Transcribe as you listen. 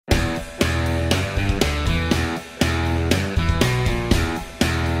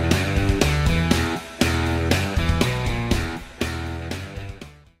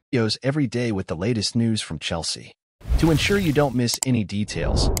videos every day with the latest news from Chelsea. To ensure you don't miss any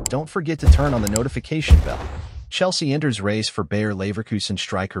details, don't forget to turn on the notification bell. Chelsea enters race for Bayer Leverkusen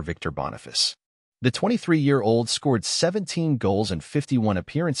striker Victor Boniface. The 23-year-old scored 17 goals and 51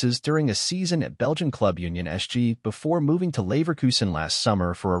 appearances during a season at Belgian club Union SG before moving to Leverkusen last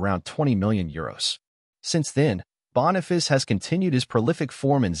summer for around €20 million. Since then, Boniface has continued his prolific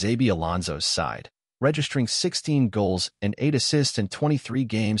form in Xabi Alonso's side, registering 16 goals and 8 assists in 23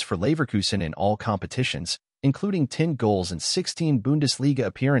 games for Leverkusen in all competitions, including 10 goals and 16 Bundesliga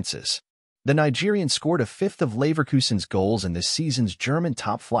appearances. The Nigerian scored a fifth of Leverkusen's goals in this season's German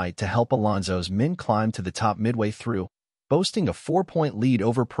top flight to help Alonso's men climb to the top midway through, boasting a 4-point lead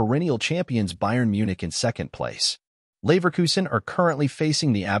over perennial champions Bayern Munich in second place. Leverkusen are currently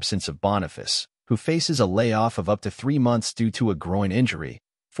facing the absence of Boniface, who faces a layoff of up to 3 months due to a groin injury,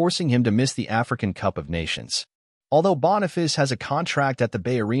 forcing him to miss the African Cup of Nations. Although Boniface has a contract at the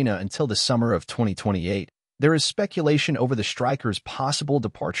Bay Arena until the summer of 2028, there is speculation over the striker's possible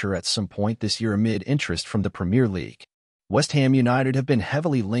departure at some point this year amid interest from the Premier League. West Ham United have been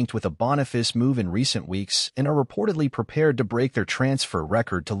heavily linked with a Boniface move in recent weeks and are reportedly prepared to break their transfer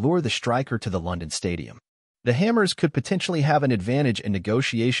record to lure the striker to the London Stadium. The Hammers could potentially have an advantage in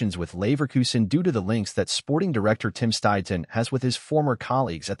negotiations with Leverkusen due to the links that sporting director Tim Steidten has with his former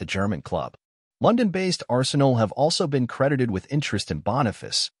colleagues at the German club. London-based Arsenal have also been credited with interest in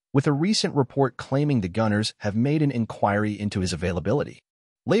Boniface, with a recent report claiming the Gunners have made an inquiry into his availability.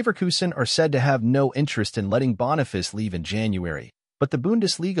 Leverkusen are said to have no interest in letting Boniface leave in January, but the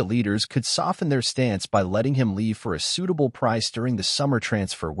Bundesliga leaders could soften their stance by letting him leave for a suitable price during the summer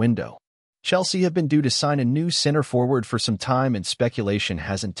transfer window. Chelsea have been due to sign a new center-forward for some time, and speculation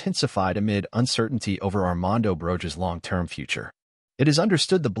has intensified amid uncertainty over Armando Broja's long-term future. It is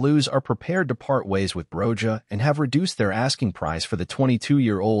understood the Blues are prepared to part ways with Broja and have reduced their asking price for the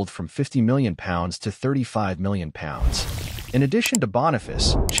 22-year-old from £50 million to £35 million. In addition to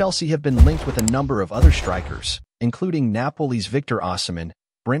Boniface, Chelsea have been linked with a number of other strikers, including Napoli's Victor Osimhen,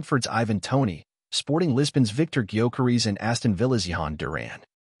 Brentford's Ivan Toney, Sporting Lisbon's Victor Gyökeres, and Aston Villa's Johan Duran.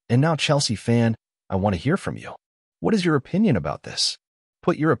 And now, Chelsea fan, I want to hear from you. What is your opinion about this?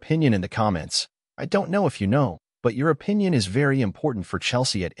 Put your opinion in the comments. I don't know if you know, but your opinion is very important for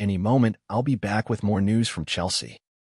Chelsea. At any moment, I'll be back with more news from Chelsea.